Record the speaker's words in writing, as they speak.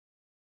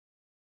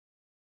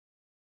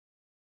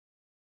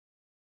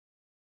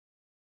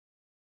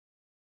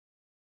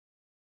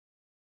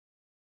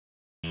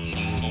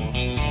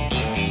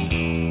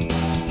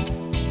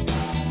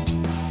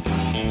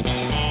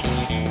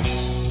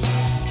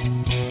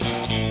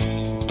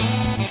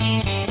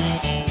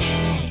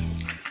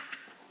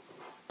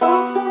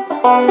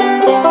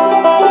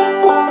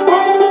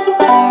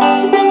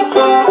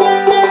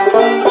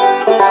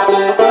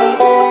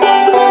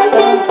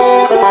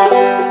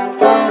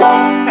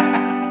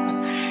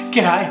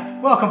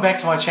G'day, welcome back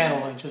to my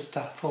channel. I'm just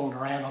fooling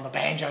around on the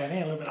banjo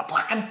there, a little bit of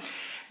plucking.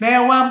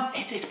 Now,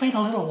 it's been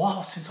a little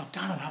while since I've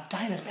done an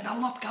update. There's been a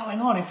lot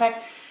going on. In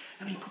fact,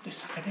 let me put this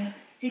sucker down.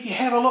 If you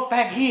have a look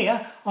back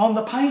here on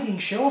the painting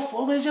shelf,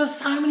 well, there's just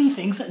so many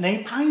things that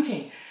need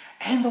painting.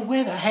 And the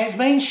weather has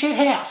been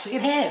shithouse.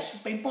 It has.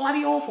 It's been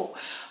bloody awful.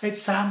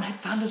 It's had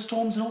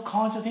thunderstorms and all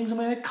kinds of things. I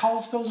mean, had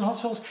cold spells and hot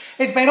spells.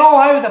 It's been all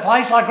over the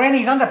place like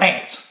Granny's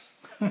underpants.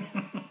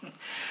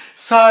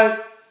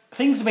 So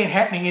things have been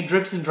happening in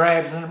drips and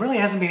drabs, and it really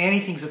hasn't been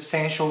anything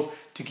substantial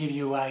to give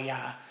you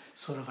a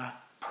sort of a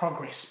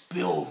progress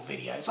build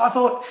video. So I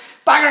thought,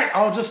 bugger it,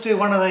 I'll just do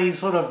one of these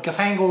sort of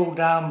gafangled,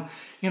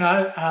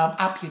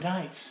 up your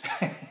dates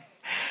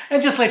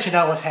and just let you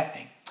know what's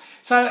happening.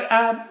 So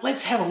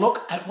let's have a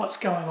look at what's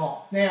going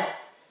on. Now,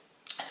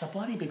 there's a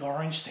bloody big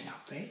orange thing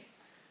up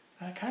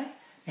there. Okay,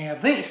 now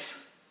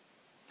this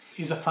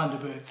is a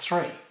Thunderbird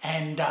 3,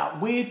 and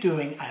we're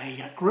doing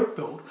a group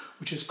build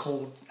which is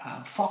called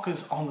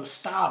Fockers on the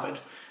Starboard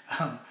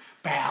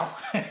Bow.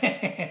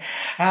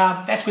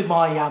 That's with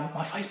my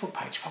my Facebook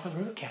page, Focker the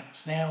River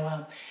Counters.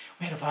 Now,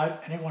 we had a vote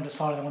and everyone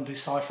decided they wanted to do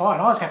sci-fi,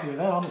 and I was happy with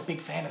that. I'm a big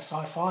fan of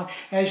sci-fi.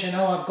 As you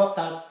know, I've got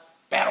the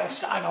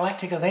Battlestar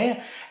Galactica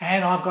there,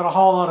 and I've got a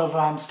whole lot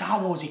of Star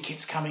Warsy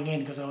kits coming in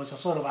because there was a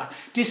sort of a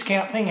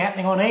discount thing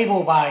happening on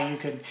Evil Bay. You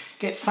could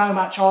get so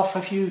much off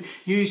if you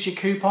used your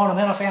coupon, and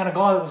then I found a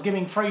guy that was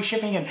giving free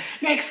shipping, and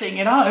next thing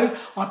you know,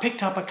 I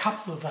picked up a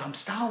couple of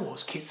Star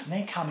Wars kits, and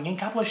they're coming in, a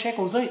couple of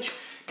shekels each.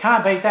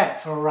 Can't beat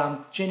that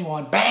for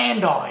genuine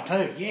Bandai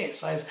too.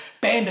 Yes, those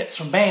bandits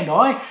from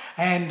Bandai,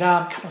 and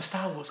a couple of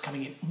Star Wars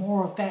coming in.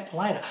 More of that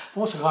later. I've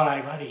also got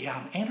a bloody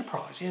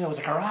Enterprise. Yeah, there was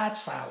a garage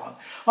sale on.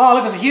 Oh,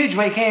 look, it was a huge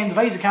weekend.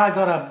 The Visa card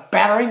got a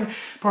battering.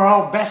 Poor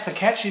old Bask the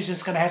Cat. She's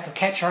just going to have to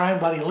catch her own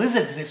bloody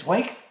lizards this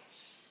week.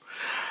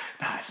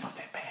 No, it's not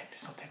that bad.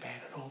 It's not that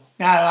bad at all.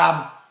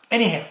 No,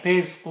 anyhow,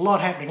 there's a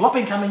lot happening. A lot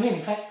been coming in.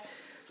 In fact,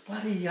 it's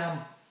bloody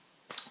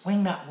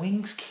Wingnut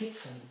Wings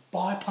kits and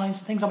biplanes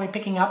and things. I've been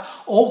picking up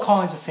all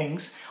kinds of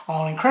things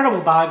on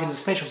incredible bargains and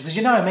specials, because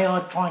you know me,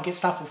 I try and get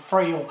stuff for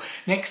free or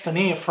next to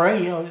near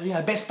free, you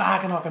know, best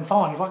bargain I can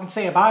find. If I can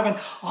see a bargain,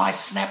 I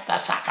snap the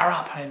sucker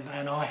up,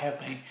 and I have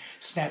been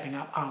snapping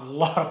up a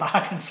lot of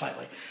bargains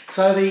lately.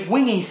 So the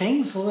wingy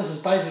things, well, this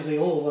is basically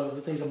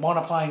all these are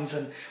monoplanes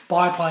and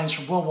biplanes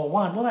from World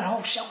War I. Well, that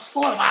whole shelf's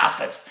full of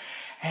bastards,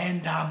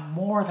 and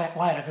more of that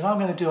later, because I'm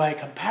going to do a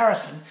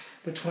comparison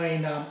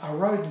between a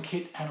rodent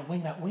kit and a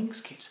Wingnut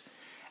Wings kit.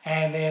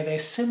 And they're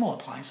similar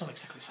planes, not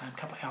exactly the same, a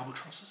couple of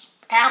albatrosses.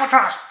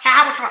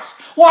 Albatross!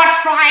 What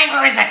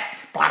flavour is it?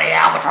 Bloody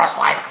albatross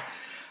flavour.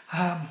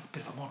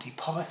 Bit of a Monty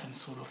Python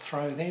sort of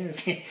throw there,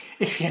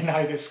 if you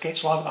know the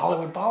sketch live at the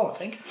Hollywood Bowl, I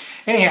think.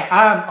 Anyhow,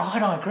 I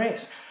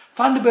digress.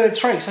 Thunderbird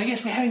 3. So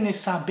yes, we're having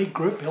this big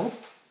group build,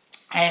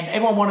 and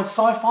everyone wanted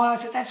sci-fi. I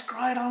said, that's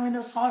great, I'm into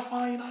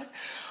sci-fi, you know.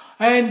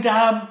 And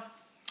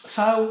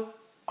so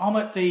I'm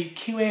at the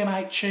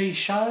QMHE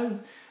show,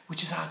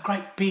 which is our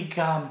great big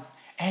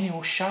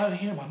annual show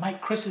here. My mate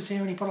Chris is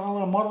here, and he put a whole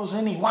lot of models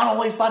in. He won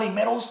all these bloody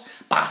medals.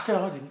 Bastard,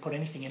 I didn't put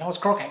anything in. I was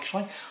crook,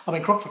 actually. I've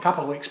been crook for a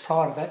couple of weeks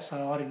prior to that,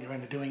 so I didn't get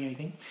around to doing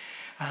anything.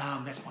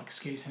 That's my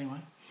excuse anyway.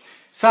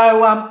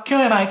 So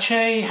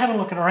QMHE, having a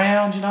looking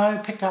around, you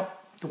know, picked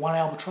up the one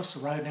albatross,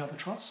 the rodent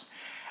albatross.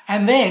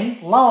 And then,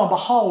 lo and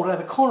behold, out of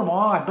the corner of my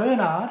eye,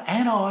 Bernard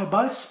and I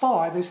both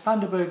spy this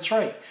Thunderbird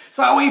 3.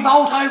 So we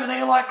bolt over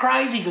there like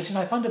crazy, because, you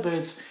know,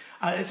 Thunderbirds,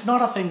 it's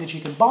not a thing that you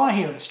can buy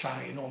here in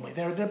Australia normally.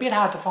 They're a bit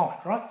hard to find,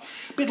 right?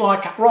 A bit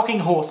like rocking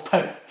horse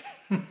poo.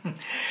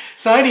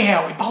 So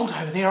anyhow, we bolt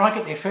over there. I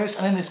get there first,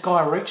 and then this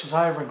guy reaches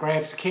over and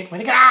grabs the kit, and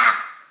we think,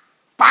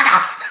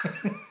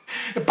 bugger!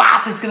 The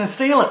bastard's going to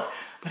steal it.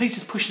 But he's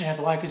just pushing it out of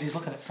the way because he's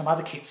looking at some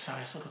other kits. So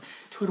I sort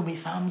of twiddled my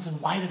thumbs and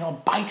waited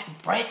on bated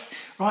breath,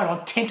 right,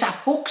 on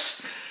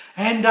tenterhooks.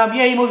 And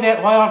yeah, he moved out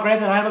of the way. I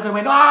grabbed that, I looked and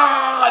went,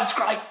 oh, it's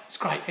great, it's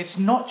great. It's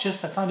not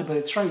just the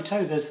Thunderbird 3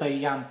 too. There's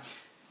the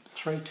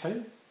 3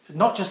 too.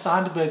 Not just the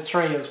Thunderbird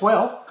 3 as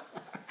well.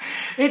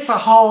 It's a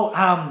whole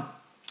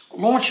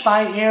launch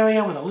bay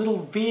area with a little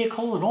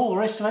vehicle and all the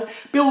rest of it.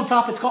 Builds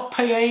up, it's got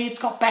PE, it's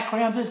got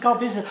backgrounds, it's got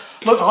this.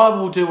 Look, I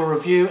will do a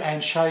review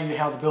and show you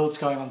how the build's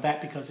going on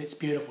that, because it's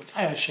beautiful. It's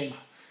Aoshima.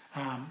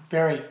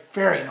 Very,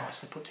 very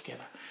nicely put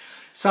together.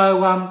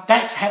 So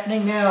that's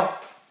happening now.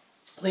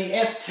 The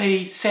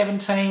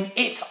FT17,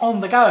 it's on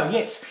the go.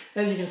 Yes,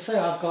 as you can see,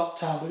 I've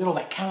got we got all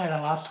that cameo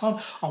done last time.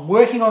 I'm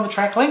working on the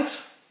track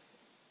links.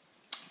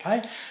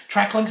 Okay,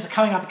 track links are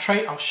coming up a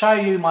treat. I'll show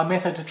you my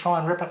method to try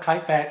and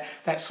replicate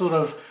that sort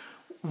of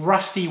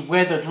rusty,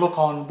 weathered look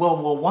on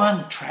World War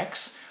I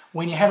tracks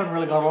when you haven't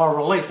really got a lot of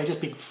relief. They're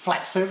just big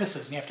flat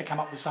surfaces, and you have to come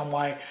up with some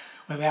way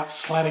without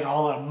slapping a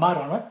whole lot of mud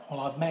on it. Well,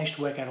 I've managed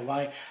to work out a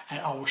way, and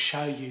I will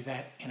show you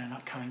that in an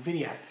upcoming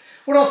video.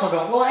 What else have I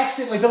got? Well, I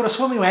accidentally built a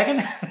swimming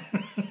wagon.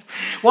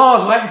 While I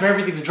was waiting for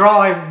everything to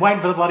dry and waiting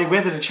for the bloody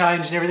weather to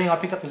change and everything, I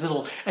picked up this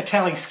little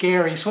Italian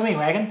scary swimming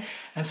wagon,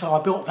 and so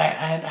I built that,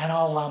 and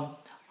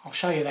I'll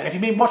show you that. If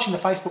you've been watching the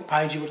Facebook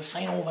page, you would have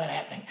seen all that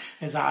happening.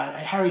 There's a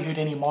Harry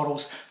Houdini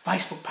Models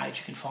Facebook page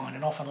you can find,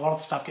 and often a lot of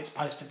the stuff gets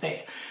posted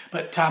there.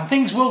 But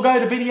things will go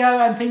to video,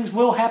 and things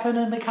will happen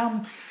and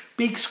become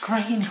big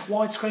screen,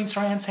 widescreen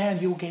surround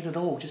sound. You'll get it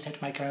all. Just have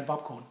to make your own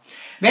popcorn.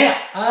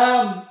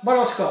 Now, what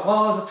else we got?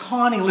 Well, there's a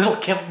tiny little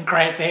kitten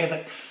crab there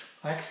that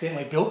I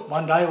accidentally built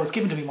one day. It was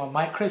given to me by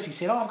my mate Chris. He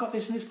said, "Oh, I've got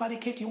this in this bloody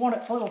kit. Do you want it?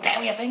 It's a little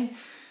cameo thing."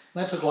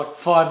 That took like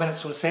 5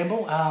 minutes to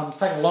assemble. It's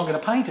taken longer to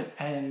paint it,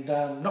 and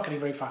not getting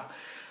very far.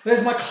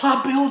 There's my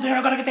club build there.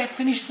 I've got to get that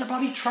finished. It's a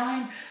bloody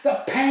train.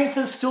 The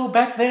Panther's still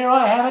back there.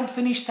 I haven't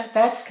finished that.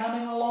 That's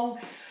coming along.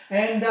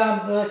 And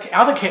the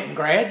other kitten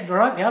grad,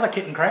 right? The other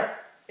kitten crab.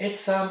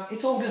 It's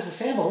all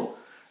disassembled,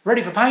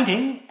 ready for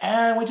painting,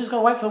 and we just got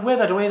to wait for the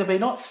weather to either be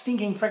not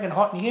stinking freaking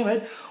hot and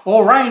humid,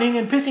 or raining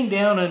and pissing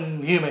down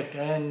and humid.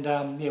 And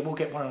yeah, we'll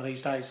get one of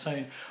these days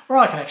soon, where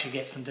I can actually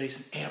get some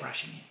decent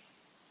airbrushing in.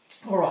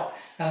 All right,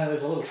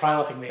 there's a little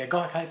trailer thing there. A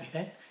guy gave me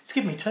that. He's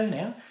given me two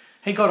now.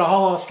 He got a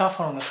whole lot of stuff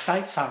on an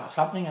estate sale or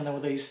something, and there were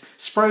these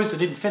sprues that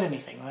didn't fit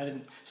anything. They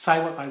didn't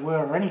say what they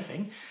were or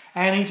anything.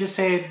 And he just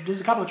said,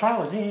 "There's a couple of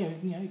trailers here."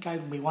 You know, he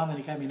gave me one, then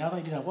he gave me another.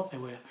 He didn't know what they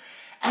were.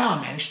 And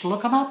I cameo to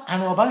look them up,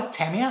 and they were both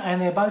Tamiya,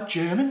 and they're both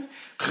German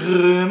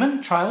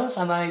trailers,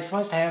 and they're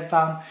supposed to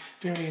have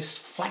various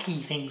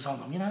flacky things on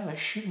them, you know,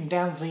 shooting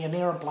down Z and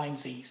aeroplane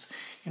Zs,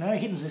 you know,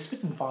 hitting the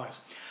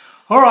Spitfires.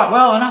 All right,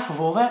 well, enough of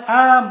all that.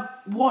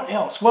 What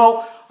else?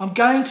 Well, I'm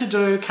going to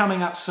do,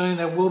 coming up soon,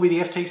 there will be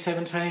the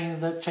FT17,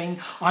 the thing.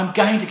 I'm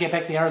going to get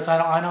back to the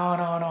Arizona. I know,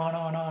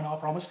 I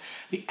promise.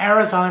 The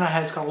Arizona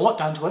has got a lot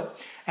done to it,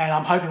 and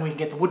I'm hoping we can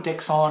get the wood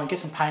decks on and get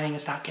some painting and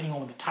start getting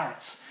on with the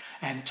turrets.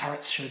 And the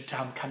turrets should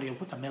come together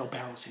with the metal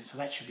barrels in, so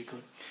that should be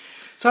good.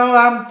 So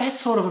that's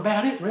sort of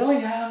about it,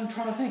 really. I'm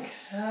trying to think.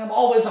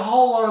 Oh, there's a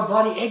whole lot of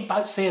bloody egg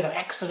boats there that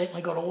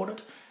accidentally got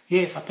ordered.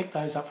 Yes, I picked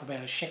those up for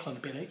about $1 and a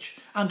bit each,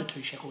 under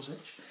 2 shekels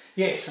each.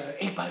 Yeah, so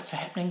egg boats are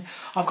happening.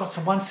 I've got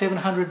some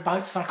 1700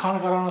 boats that I kind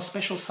of got on a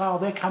special sale.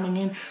 They're coming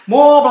in.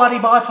 More bloody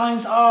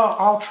biplanes. Oh,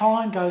 I'll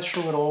try and go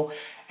through it all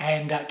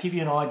and give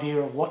you an idea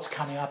of what's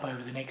coming up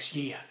over the next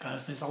year,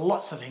 because there's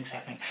lots of things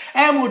happening.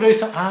 And we'll do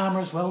some armour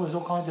as well. There's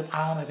all kinds of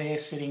armour there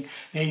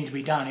needing to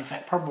be done. In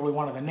fact, probably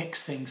one of the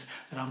next things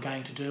that I'm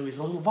going to do is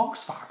a little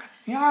Volkswagen.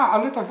 Yeah,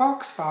 a little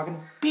Volkswagen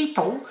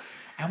Beetle.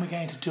 And we're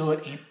going to do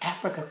it in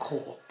Africa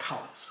core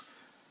colours.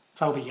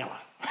 So it'll be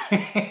yellow.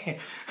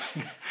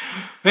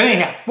 But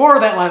anyhow, more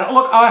of that later.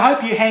 Look, I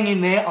hope you hang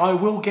in there. I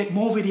will get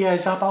more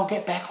videos up. I'll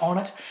get back on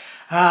it.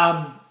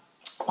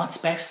 Once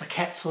Bask the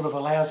Cat sort of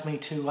allows me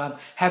to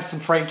have some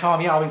free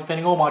time. Yeah, I've been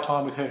spending all my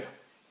time with her.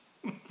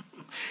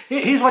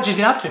 Here's what she's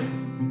been up to.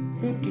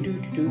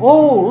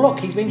 Oh, look,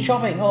 he's been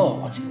shopping. Oh,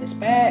 what's in this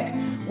bag?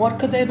 What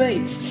could there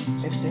be?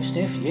 Sniff, sniff,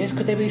 sniff. Yes,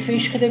 could there be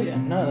fish? Could there be...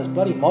 No, there's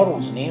bloody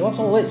models in here. What's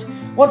all this?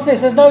 What's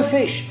this? There's no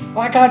fish.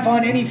 I can't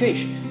find any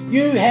fish.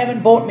 You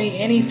haven't bought me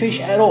any fish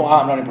at all.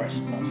 Oh, I'm not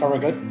impressed. No, it's not very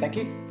good. Thank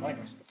you. Not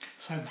impressed.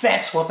 So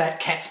that's what that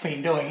cat's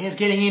been doing. He's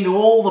getting into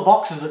all the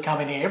boxes that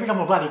come in here. Every time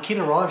a bloody kid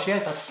arrives, she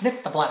has to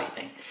sniff the bloody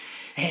thing.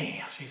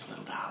 Anyhow, she's a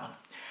little darling.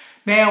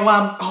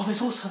 Now, oh,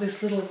 there's also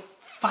this little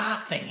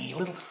fart thing here.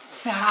 Little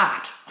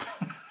fart.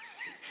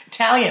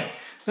 Italian.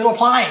 Little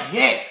plane,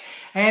 yes.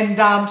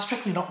 And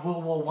strictly not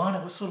World War I.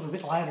 It was sort of a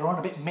bit later on,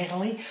 a bit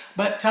metally.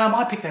 But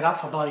I picked that up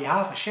for bloody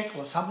half a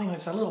shekel or something.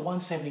 It's a little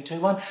 172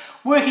 one.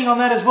 Working on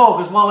that as well,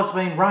 because while it's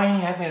been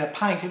raining, I haven't had to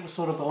paint. It was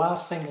sort of the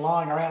last thing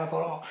lying around. I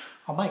thought, oh,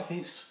 I'll make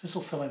this. This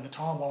will fill in the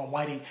time while I'm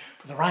waiting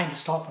for the rain to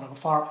stop and I can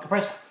fire up the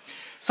compressor.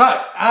 So,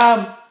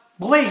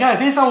 well, there you go.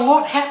 There's a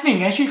lot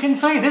happening, as you can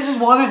see. This is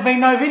why there's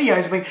been no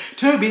videos. I've been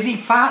too busy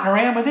farting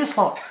around with this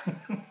lot.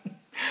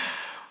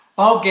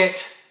 I'll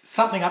get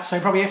something up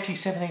soon, probably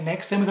FT17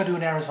 next. Then we've got to do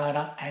an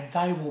Arizona, and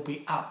they will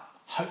be up,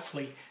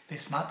 hopefully,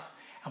 this month.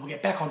 And we'll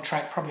get back on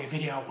track, probably a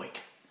video a week.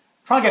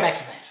 Try and get back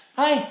to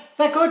that. Hey, is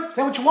that good? Is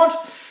that what you want?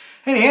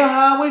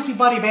 Anyhow, where's my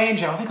bloody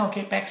banjo? I think I'll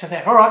get back to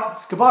that. All right,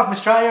 it's goodbye from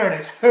Australia, and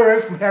it's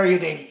hooroo from Harry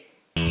Houdini.